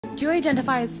Do you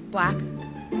identify as black?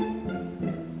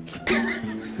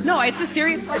 No, it's a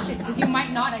serious question because you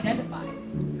might not identify.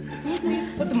 Can you please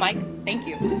put the mic? Thank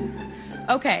you.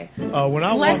 Okay. When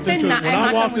I walked into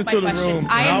the room,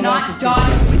 I am not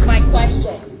done with my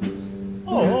question.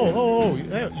 Oh,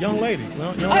 young lady.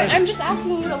 I'm just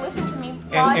asking you to listen to me.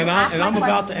 And I'm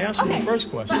about to answer the first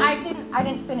question. But I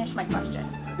didn't finish my question.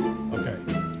 Okay.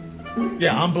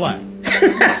 Yeah, I'm black.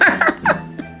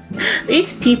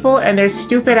 These people and their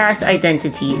stupid ass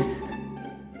identities.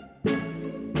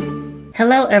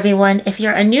 Hello everyone. If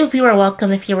you're a new viewer,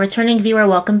 welcome. If you're a returning viewer,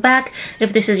 welcome back.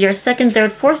 If this is your second,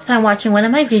 third, fourth time watching one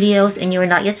of my videos and you are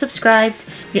not yet subscribed,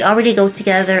 we already go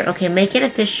together. Okay, make it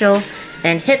official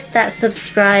and hit that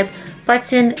subscribe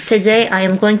button. Today I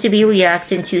am going to be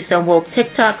reacting to some woke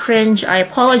TikTok cringe. I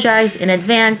apologize in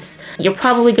advance. You're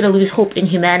probably going to lose hope in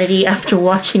humanity after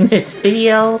watching this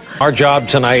video. Our job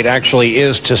tonight actually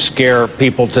is to scare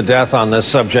people to death on this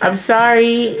subject. I'm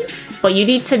sorry, but you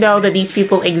need to know that these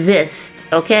people exist,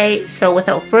 okay? So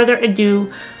without further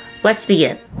ado, let's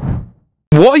begin.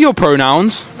 What are your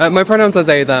pronouns? My pronouns are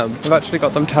they, them. I've actually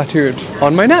got them tattooed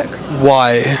on my neck.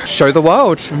 Why? Show the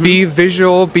world. Be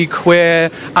visual, be queer,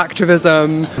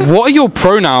 activism. What are your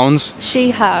pronouns?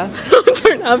 She, her. I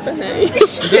don't have any.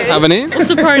 You don't have any? What's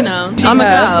the pronoun? I'm a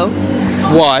girl.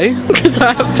 Why? Because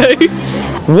I have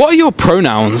boobs. What are your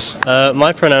pronouns?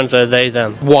 My pronouns are they,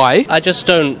 them. Why? I just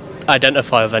don't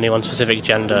identify with any one specific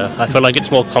gender. I feel like it's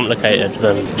more complicated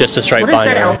than just a straight binary. What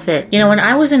is that outfit? You know, when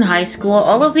I was in high school,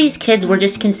 all of these kids were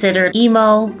just considered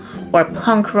emo or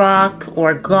punk rock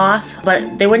or goth,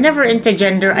 but they were never into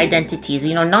gender identities.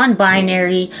 You know,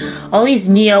 non-binary, all these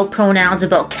neo-pronouns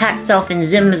about cat self and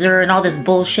Zimzer and all this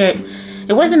bullshit.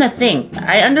 It wasn't a thing.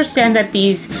 I understand that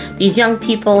these young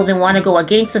people, they want to go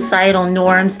against societal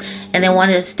norms and they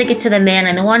want to stick it to the man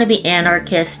and they want to be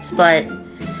anarchists, but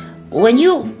when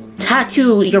you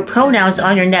tattoo your pronouns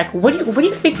on your neck, what do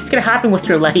you think is going to happen with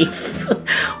your life?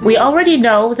 We already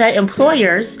know that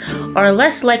employers are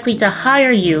less likely to hire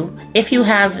you if you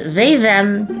have they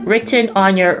them written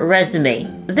on your resume.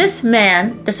 This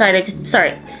man decided to,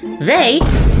 they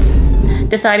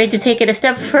decided to take it a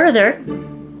step further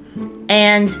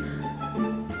and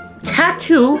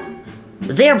tattoo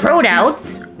their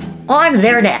pronouns on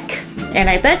their neck. And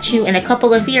I bet you in a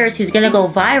couple of years he's going to go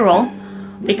viral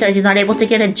because he's not able to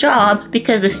get a job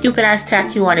because the stupid ass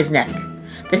tattoo on his neck.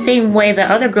 The same way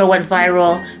the other girl went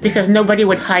viral because nobody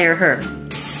would hire her.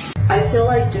 I feel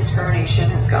like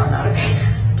discrimination has gotten out of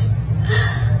hand.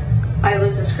 I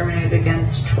was discriminated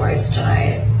against twice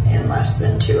tonight in less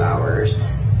than 2 hours.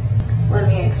 Let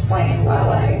me explain while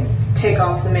I take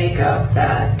off the makeup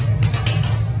that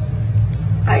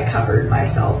I covered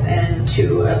myself in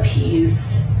to appease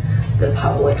the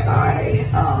public eye,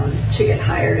 to get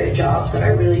hired at jobs that I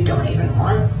really don't even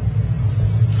want.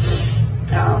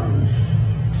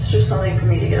 It's just something for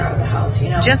me to get out of the house, you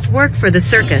know? Just work for the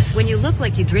circus. When you look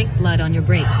like you drink blood on your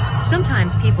breaks,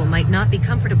 sometimes people might not be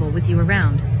comfortable with you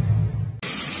around.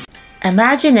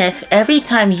 Imagine if every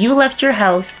time you left your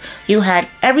house, you had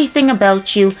everything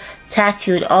about you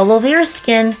tattooed all over your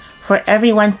skin for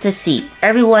everyone to see.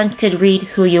 Everyone could read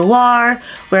who you are,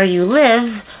 where you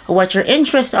live, what your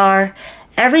interests are,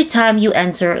 every time you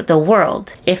enter the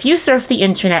world. If you surf the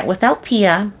internet without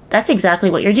Pia, that's exactly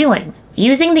what you're doing.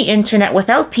 Using the internet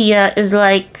without Pia is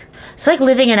like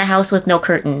living in a house with no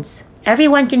curtains.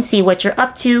 Everyone can see what you're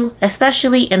up to,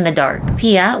 especially in the dark.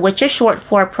 Pia, which is short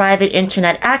for Private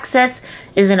Internet Access,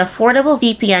 is an affordable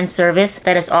VPN service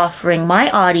that is offering my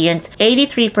audience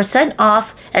 83%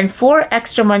 off and 4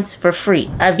 extra months for free.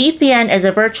 A VPN is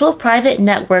a virtual private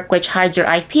network which hides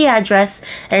your IP address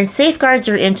and safeguards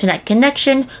your internet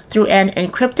connection through an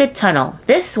encrypted tunnel.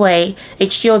 This way,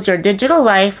 it shields your digital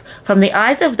life from the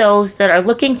eyes of those that are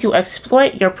looking to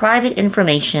exploit your private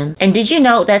information. And did you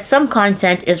know that some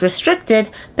content is restricted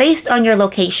based on your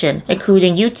location,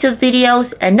 including YouTube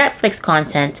videos and Netflix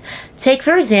content? Take,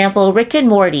 for example, Rick and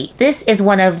Morty. This is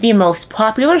one of the most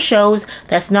popular shows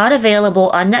that's not available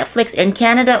on Netflix in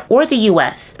Canada or the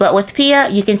US. But with Pia,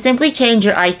 you can simply change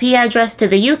your IP address to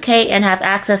the UK and have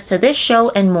access to this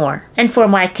show and more. And for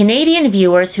my Canadian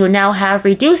viewers who now have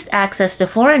reduced access to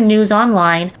foreign news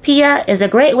online, Pia is a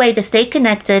great way to stay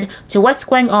connected to what's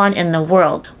going on in the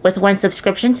world. With one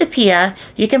subscription to Pia,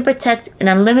 you can protect an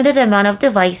unlimited amount of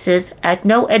devices at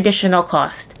no additional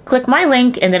cost. Click my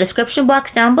link in the description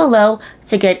box down below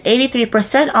to get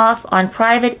 83% off on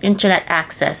Private Internet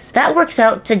Access. That works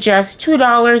out to just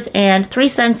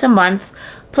 $2.03 a month,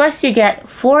 plus you get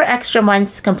 4 extra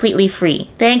months completely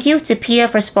free. Thank you to Pia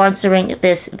for sponsoring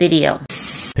this video.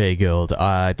 Hey Guild,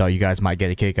 I thought you guys might get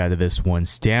a kick out of this one.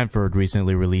 Stanford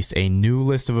recently released a new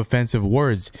list of offensive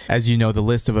words. As you know, the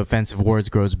list of offensive words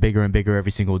grows bigger and bigger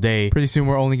every single day. Pretty soon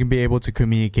we're only going to be able to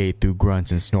communicate through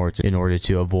grunts and snorts in order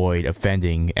to avoid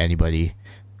offending anybody.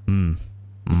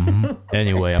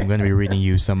 Anyway, I'm going to be reading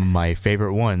you some of my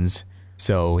favorite ones.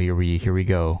 So here we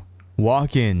go.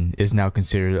 Walk-in is now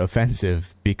considered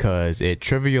offensive because it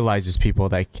trivializes people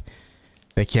that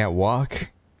can't walk.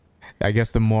 I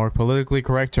guess the more politically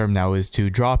correct term now is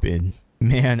to drop in.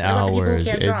 Man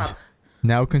hours. It's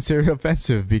now considered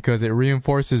offensive because it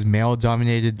reinforces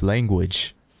male-dominated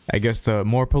language. I guess the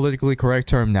more politically correct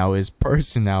term now is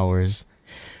person hours.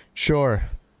 Sure,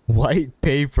 white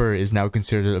paper is now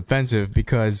considered offensive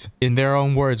because, in their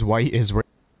own words, white is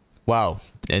wow.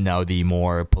 And now the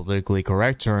more politically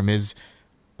correct term is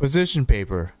position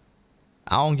paper.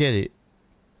 I don't get it.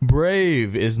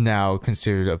 Brave is now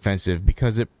considered offensive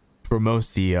because it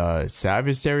promotes the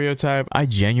savage stereotype. I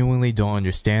genuinely don't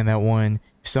understand that one.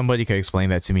 If somebody could explain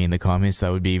that to me in the comments,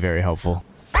 that would be very helpful.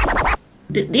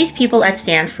 These people at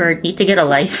Stanford need to get a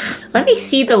life. Let me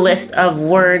see the list of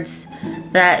words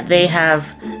that they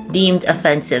have deemed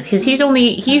offensive, because he's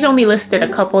only listed a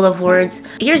couple of words.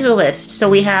 Here's the list. So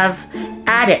we have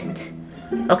addict.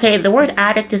 Okay, the word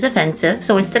addict is offensive.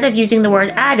 So instead of using the word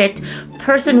addict,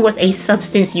 person with a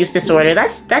substance use disorder.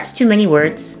 That's too many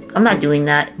words. I'm not doing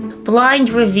that. Blind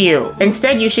review.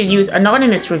 Instead, you should use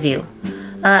anonymous review.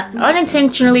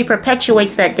 Unintentionally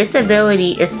perpetuates that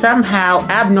disability is somehow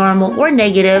abnormal or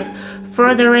negative,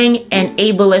 furthering an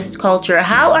ableist culture.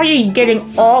 How are you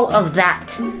getting all of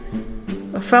that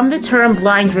from the term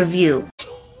blind review?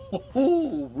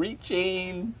 Ooh,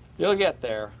 reaching. You'll get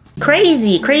there.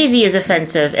 Crazy is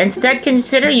offensive. Instead,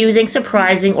 consider using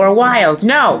surprising or wild.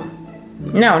 No,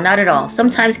 not at all.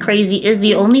 Sometimes crazy is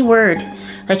the only word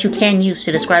that you can use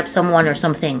to describe someone or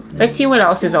something. Let's see what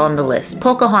else is on the list.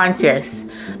 Pocahontas.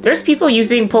 There's people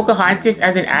using Pocahontas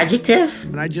as an adjective.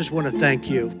 And I just want to thank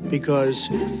you because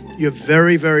you're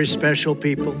very, very special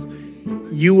people.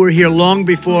 You were here long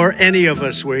before any of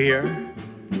us were here.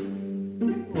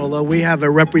 Although we have a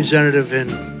representative in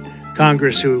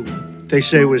Congress who they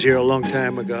say was here a long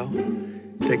time ago.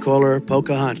 They call her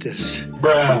Pocahontas.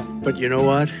 Bruh. But you know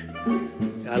what?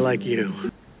 I like you.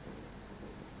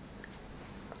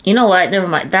 You know what? Never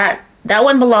mind. That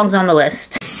one belongs on the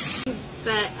list.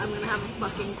 Bet I'm gonna have a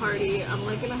fucking party. I'm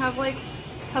like gonna have like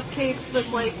cupcakes with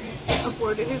like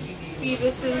aborted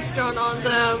fetuses drawn on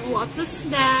them, lots of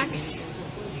snacks,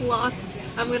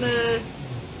 I'm gonna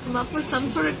come up with some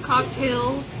sort of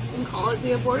cocktail and call it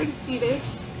the aborted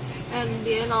fetus, and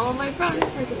me and all of my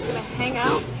friends are just gonna hang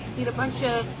out, eat a bunch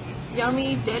of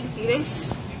yummy dead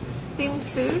fetus themed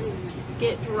food,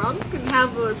 get drunk, and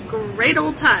have a great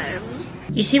old time.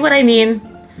 You see what I mean?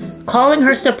 Calling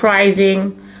her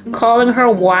surprising, calling her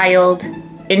wild,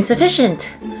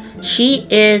 insufficient. She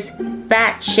is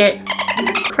batshit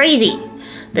crazy.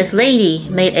 This lady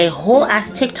made a whole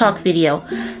ass TikTok video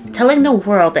telling the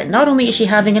world that not only is she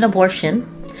having an abortion,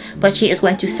 but she is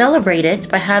going to celebrate it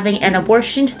by having an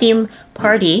abortion themed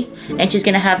party, and she's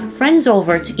gonna have friends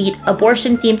over to eat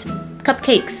abortion themed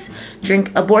cupcakes, drink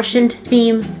abortion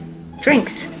themed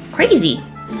drinks. Crazy.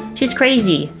 She's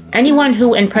crazy. Anyone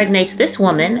who impregnates this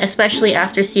woman, especially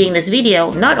after seeing this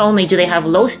video, not only do they have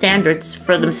low standards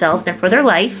for themselves and for their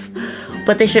life,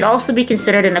 but they should also be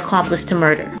considered an accomplice to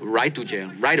murder. Right to jail,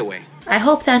 right away. I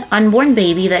hope that unborn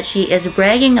baby that she is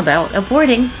bragging about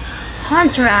aborting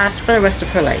haunts her ass for the rest of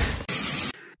her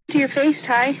life. To your face,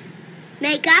 Ty.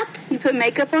 Makeup. You put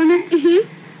makeup on it?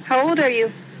 Mm-hmm. How old are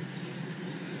you?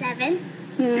 7.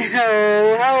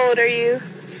 No, how old are you?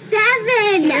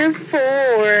 7. You're 4.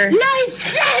 No, it's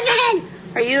 7.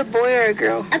 Are you a boy or a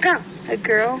girl? A girl. A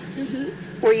girl?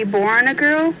 Mm-hmm. Were you born a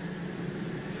girl?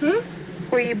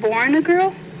 Were you born a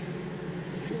girl?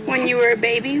 Yes. When you were a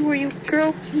baby, were you a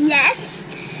girl? Yes.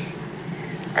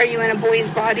 Are you in a boy's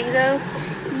body, though?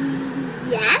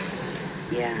 Yes.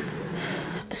 Yeah.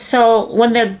 So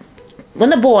when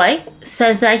the boy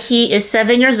says that he is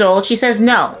 7 years old, she says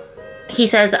no. He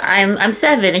says, I'm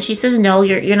 7, and she says, no,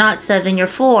 you're not 7, you're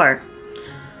 4.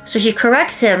 So she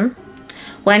corrects him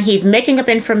when he's making up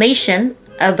information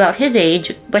about his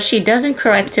age, but she doesn't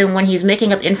correct him when he's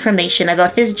making up information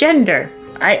about his gender.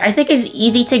 I think it's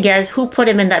easy to guess who put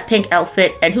him in that pink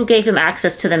outfit and who gave him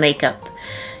access to the makeup.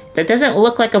 That doesn't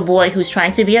look like a boy who's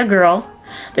trying to be a girl.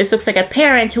 This looks like a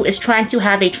parent who is trying to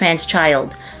have a trans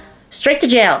child. Straight to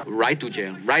jail. Right to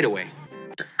jail, right away.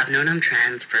 I've known I'm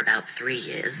trans for about 3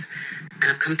 years, and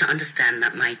I've come to understand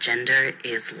that my gender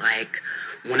is like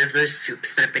one of those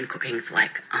soups that have been cooking for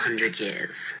like 100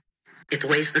 years. It's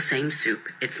always the same soup.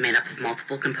 It's made up of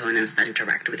multiple components that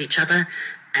interact with each other,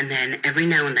 and then every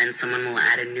now and then someone will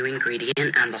add a new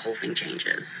ingredient and the whole thing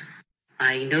changes.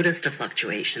 I noticed a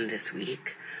fluctuation this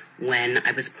week when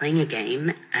I was playing a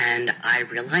game and I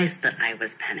realized that I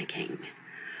was panicking.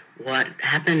 What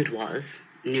happened was,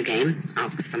 new game,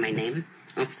 asks for my name,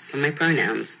 asks for my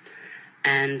pronouns,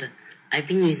 and I've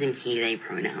been using he, they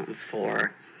pronouns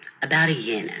for about a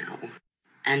year now.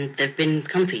 And they've been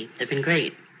comfy, they've been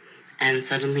great. And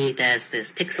suddenly there's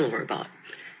this pixel robot,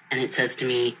 and it says to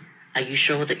me, "Are you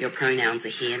sure that your pronouns are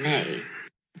he and they?"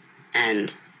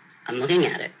 And I'm looking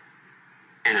at it,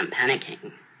 and I'm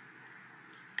panicking.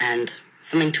 And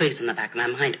something twigs in the back of my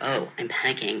mind, oh, I'm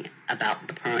panicking about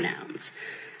the pronouns.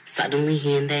 Suddenly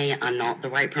he and they are not the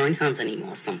right pronouns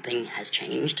anymore. Something has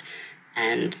changed,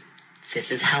 and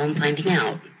this is how I'm finding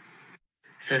out.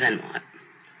 So then what?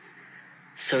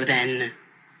 So then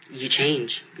you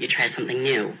change, you try something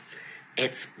new.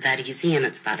 It's that easy and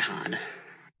it's that hard.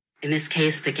 In this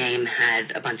case, the game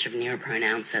had a bunch of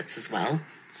neopronoun sets as well,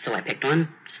 so I picked one,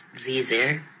 just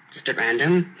Z0, just at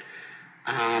random.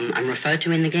 I'm referred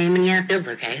to in the game, and yeah, it feels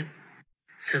okay.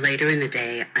 So later in the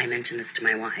day, I mentioned this to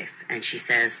my wife, and she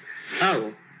says,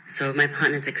 "Oh, so my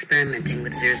partner's experimenting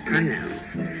with Zira's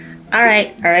pronouns."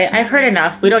 Alright, I've heard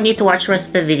enough. We don't need to watch the rest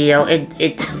of the video.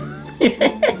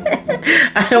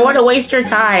 I don't want to waste your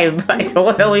time. I don't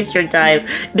want to waste your time.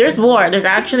 There's more. There's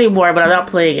actually more, but I'm not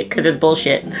playing it because it's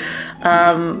bullshit.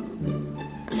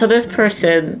 So this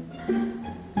person,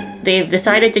 they've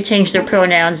decided to change their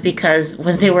pronouns because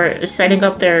when they were setting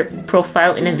up their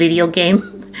profile in a video game,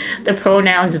 the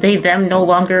pronouns they, them no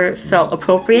longer felt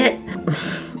appropriate.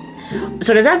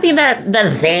 So does that mean that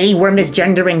they were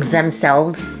misgendering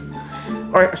themselves?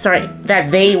 Or, sorry, that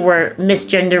they were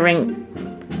misgendering,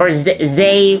 or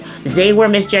they were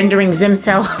misgendering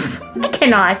themselves? I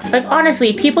cannot. Like,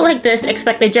 honestly, people like this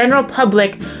expect the general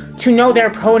public to know their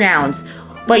pronouns,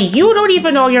 but you don't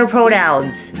even know your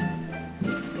pronouns.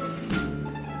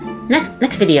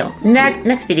 Next video.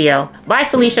 Next video. Bye,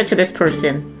 Felicia, to this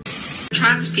person.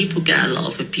 Trans people get a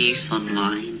lot of abuse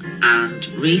online, and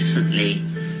recently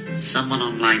someone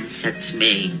online said to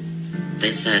me,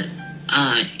 they said,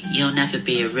 "Oh, you'll never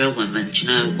be a real woman. Do you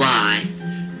know why?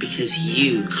 Because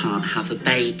you can't have a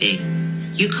baby.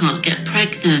 You can't get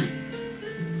pregnant."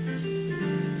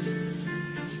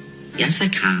 Yes, I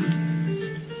can.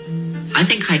 I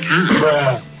think I can.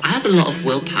 I have a lot of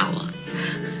willpower.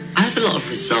 I have a lot of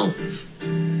resolve.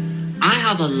 I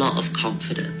have a lot of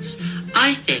confidence.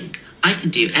 I think I can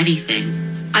do anything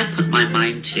I put my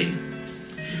mind to.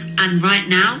 And right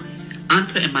now, I'm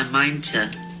putting my mind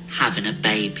to having a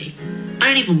baby. I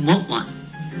don't even want one.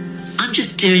 I'm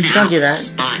just doing it out of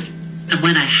spite. And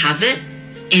when I have it,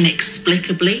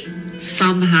 inexplicably,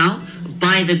 somehow,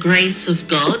 by the grace of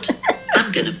God,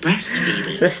 I'm gonna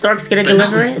breastfeed it. The stork's gonna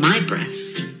deliver it? With my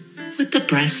breast. With the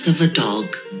breast of a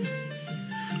dog.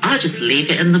 I'll just leave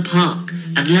it in the park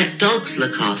and let dogs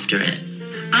look after it.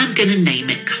 I'm gonna name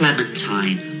it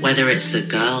Clementine, whether it's a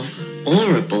girl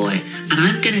or a boy, and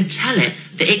I'm gonna tell it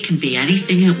that it can be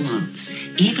anything it wants,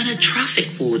 even a traffic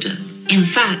warden. In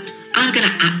fact, I'm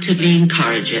gonna actively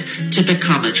encourage it to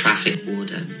become a traffic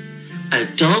warden. A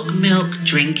dog milk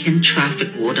drinking traffic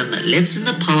warden that lives in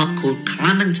the park called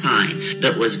Clementine,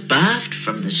 that was birthed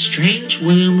from the strange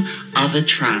womb of a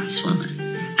trans woman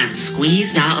and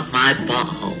squeezed out of my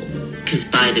butthole. Because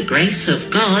by the grace of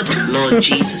God, Lord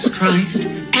Jesus Christ,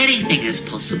 anything is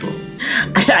possible.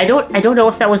 I don't know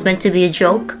if that was meant to be a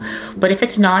joke, but if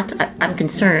it's not, I'm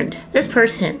concerned. This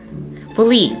person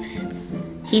believes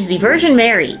he's the Virgin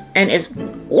Mary and is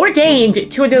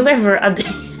ordained to deliver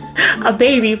a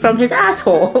baby from his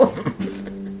asshole.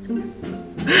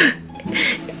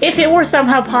 If it were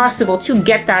somehow possible to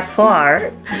get that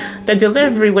far, the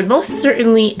delivery would most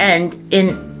certainly end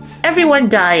in everyone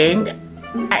dying.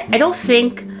 I don't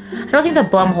think the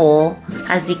bumhole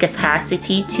has the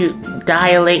capacity to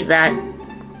dilate that.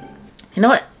 You know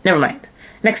what? Never mind.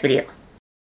 Next video.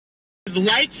 I'd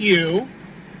like you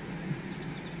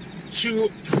to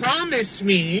promise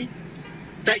me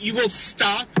that you will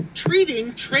stop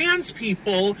treating trans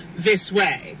people this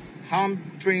way. How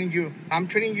I'm treating you? I'm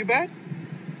treating you bad?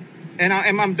 And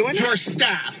I'm doing it? Your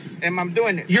staff. And I'm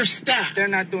doing it? Your staff. They're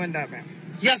not doing that, man.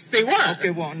 Yes, they were. Okay,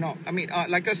 well, no. I mean,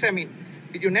 like I said,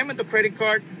 your name on the credit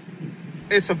card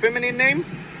is a feminine name?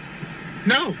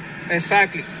 No.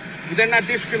 Exactly. They're not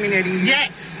discriminating you.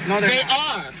 Yes, no, they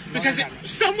are. Because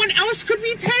someone else could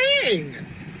be paying.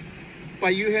 By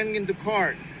you handing the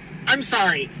card. I'm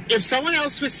sorry. If someone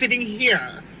else was sitting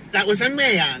here that was a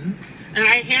man, and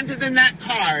I handed them that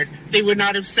card, they would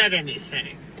not have said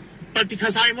anything. But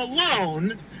because I'm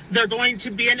alone, they're going to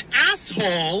be an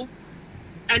asshole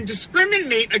and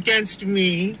discriminate against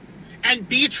me and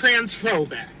be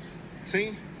transphobic.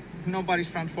 See? Nobody's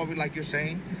transphobic like you're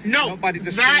saying. No, Nobody's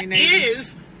that discriminating.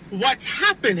 is what's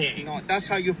happening. No, that's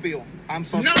how you feel. I'm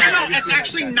so No, sorry. no, that you it's feel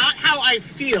actually like that. not how I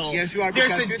feel. Yes, you are.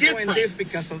 There's Because a you're difference. doing this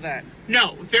because of that.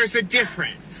 No, there's a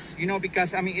difference. You know,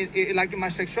 because, I mean, like in my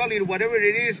sexuality, whatever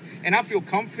it is, and I feel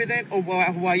confident of who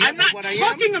I am. I'm not what I am.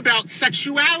 talking about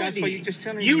sexuality. That's what you're just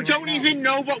telling me You right don't now. even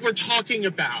know what we're talking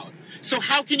about. So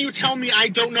how can you tell me I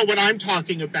don't know what I'm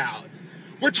talking about?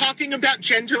 We're talking about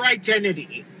gender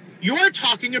identity. You're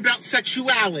talking about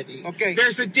sexuality. Okay.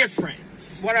 There's a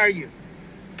difference. What are you?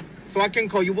 So I can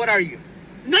call you. What are you?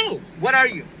 No. What are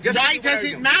you? Why tell me what does are it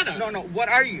you? matter? No, no. What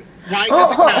are you? Why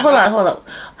does it matter? Hold on.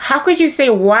 How could you say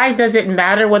why does it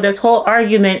matter when this whole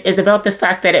argument is about the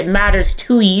fact that it matters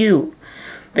to you?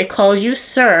 They called you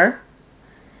sir,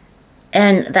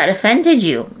 and that offended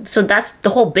you. So that's the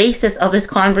whole basis of this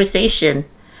conversation.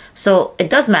 So it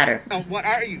does matter. No, what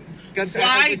are you?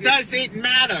 Why does it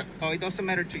matter? Oh, it doesn't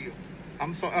matter to you.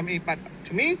 But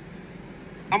to me,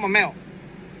 I'm a male.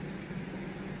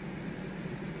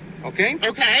 Okay?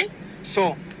 Okay.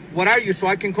 So, what are you? So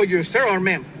I can call you a sir or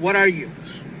ma'am. What are you?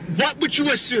 What would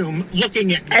you assume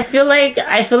looking at me? I feel like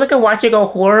I'm watching a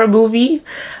horror movie,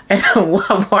 and I'm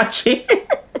watching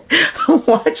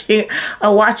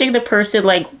the person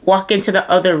like walk into the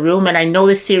other room, and I know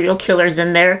the serial killer's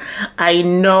in there. I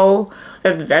know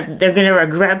that they're gonna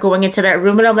regret going into that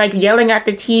room, and I'm like yelling at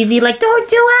the TV like, "Don't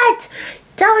do it!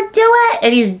 Don't do it!"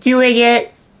 And he's doing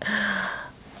it.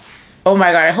 Oh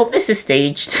my god! I hope this is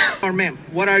staged. Or ma'am,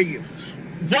 what are you?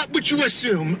 What would you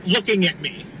assume looking at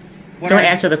me? Don't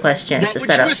answer the question. It's What a would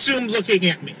you setup. assume looking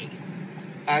at me?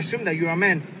 I assume that you're a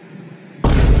man.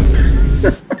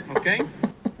 Okay?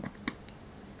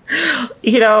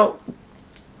 You know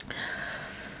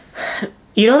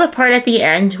the part at the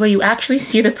end where you actually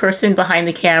see the person behind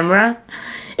the camera?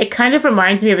 It kind of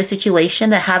reminds me of a situation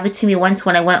that happened to me once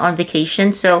when I went on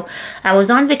vacation. So I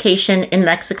was on vacation in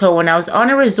Mexico when I was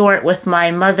on a resort with my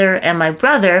mother and my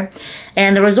brother.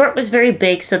 And the resort was very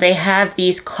big, so they have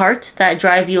these carts that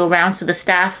drive you around. So the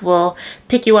staff will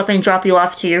pick you up and drop you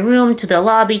off to your room, to the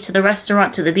lobby, to the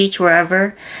restaurant, to the beach,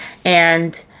 wherever.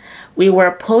 And we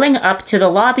were pulling up to the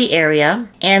lobby area,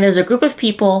 and there's a group of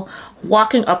people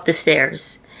walking up the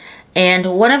stairs.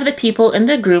 And one of the people in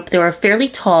the group, they were fairly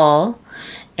tall,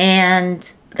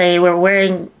 and they were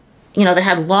wearing, they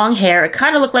had long hair. It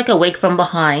kind of looked like a wig from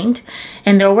behind,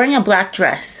 and they were wearing a black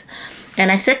dress. And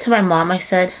I said to my mom, I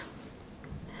said,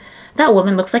 that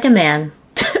woman looks like a man.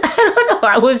 I don't know.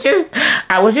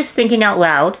 I was just thinking out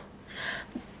loud.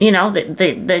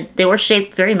 They were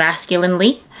shaped very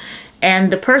masculinely.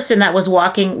 And the person that was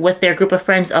walking with their group of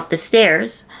friends up the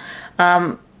stairs,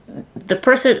 the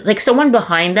person, like someone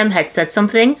behind them had said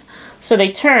something. So they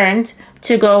turned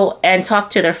to go and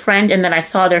talk to their friend, and then I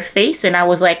saw their face, and I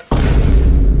was like,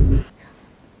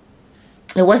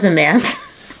 it was a man.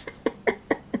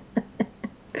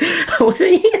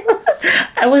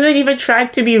 I wasn't even trying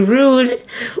to be rude,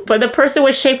 but the person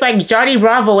was shaped like Johnny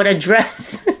Bravo in a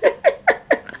dress.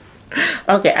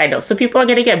 Okay, I know. So people are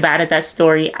going to get bad at that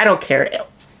story. I don't care.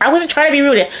 I wasn't trying to be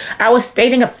rude. I was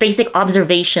stating a basic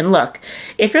observation. Look,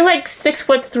 if you're like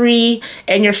 6'3"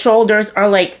 and your shoulders are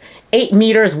like 8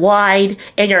 meters wide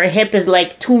and your hip is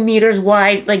like 2 meters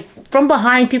wide, like from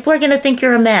behind, people are going to think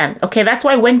you're a man. Okay, that's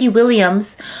why Wendy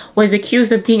Williams was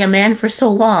accused of being a man for so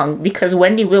long, because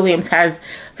Wendy Williams has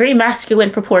very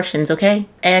masculine proportions, okay?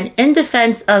 And in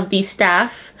defense of the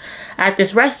staff at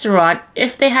this restaurant,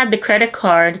 if they had the credit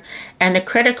card and the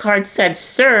credit card said,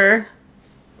 sir,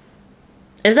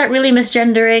 is that really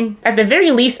misgendering? At the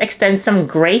very least, extend some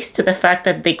grace to the fact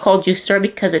that they called you sir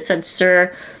because it said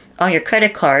sir on your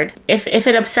credit card. If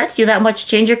it upsets you that much,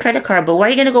 change your credit card. But why are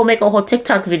you gonna go make a whole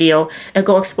TikTok video and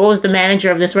go expose the manager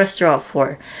of this restaurant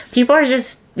for? People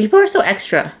are so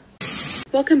extra.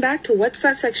 Welcome back to What's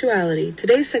That Sexuality?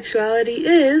 Today's sexuality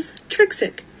is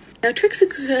Trixic. Now,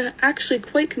 Trixic is actually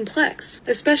quite complex,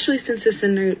 especially since it's a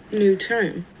new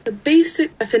term. The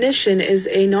basic definition is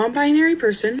a non-binary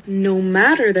person, no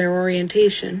matter their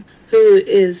orientation, who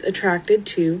is attracted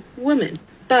to women.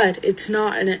 But it's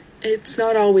not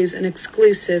always an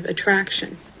exclusive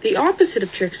attraction. The opposite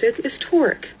of Trixic is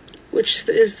Toric, which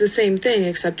is the same thing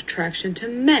except attraction to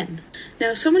men.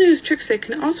 Now, someone who's Trixic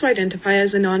can also identify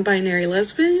as a non-binary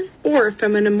lesbian or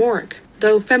feminomoric,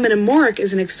 though feminomoric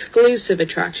is an exclusive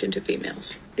attraction to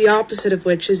females, the opposite of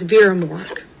which is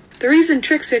viramoric. The reason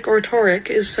Trixic or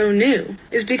Toric is so new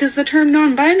is because the term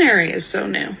non-binary is so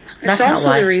new. It's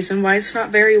also the reason why it's not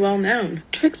very well known.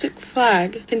 Trixic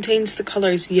flag contains the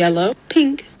colors yellow,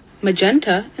 pink,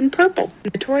 magenta, and purple.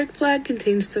 The Tory flag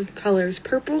contains the colors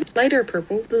purple, lighter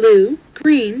purple, blue,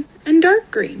 green, and dark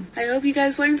green. I hope you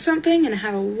guys learned something and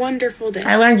have a wonderful day.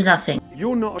 I learned nothing.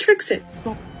 You're not Trixit.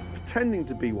 Stop pretending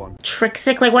to be one.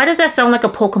 Trixit? Like, why does that sound like a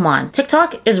Pokemon?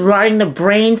 TikTok is rotting the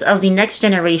brains of the next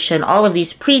generation. All of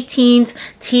these preteens,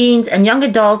 teens, and young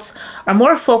adults are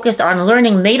more focused on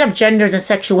learning made-up genders and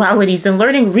sexualities than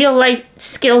learning real-life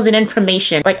skills and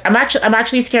information. Like, I'm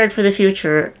actually scared for the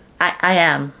future. I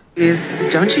am.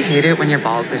 Don't you hate it when your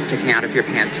balls are sticking out of your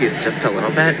panties just a little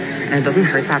bit? And it doesn't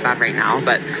hurt that bad right now,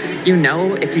 but you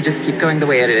know if you just keep going the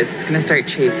way it is, it's gonna start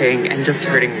chafing and just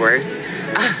hurting worse.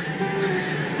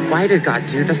 Why did God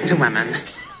do this to women?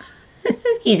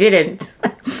 He didn't.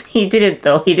 He didn't,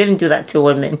 though. He didn't do that to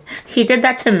women. He did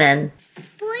that to men.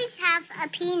 Boys have a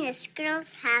penis,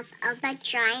 girls have a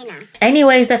vagina.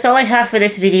 Anyways, that's all I have for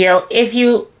this video. If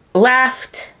you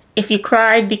laughed, if you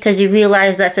cried because you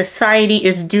realized that society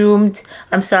is doomed,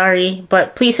 I'm sorry,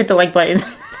 but please hit the like button.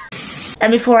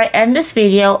 And before I end this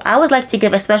video, I would like to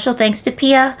give a special thanks to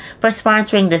Pia for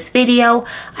sponsoring this video.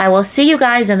 I will see you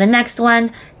guys in the next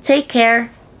one. Take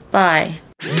care. Bye.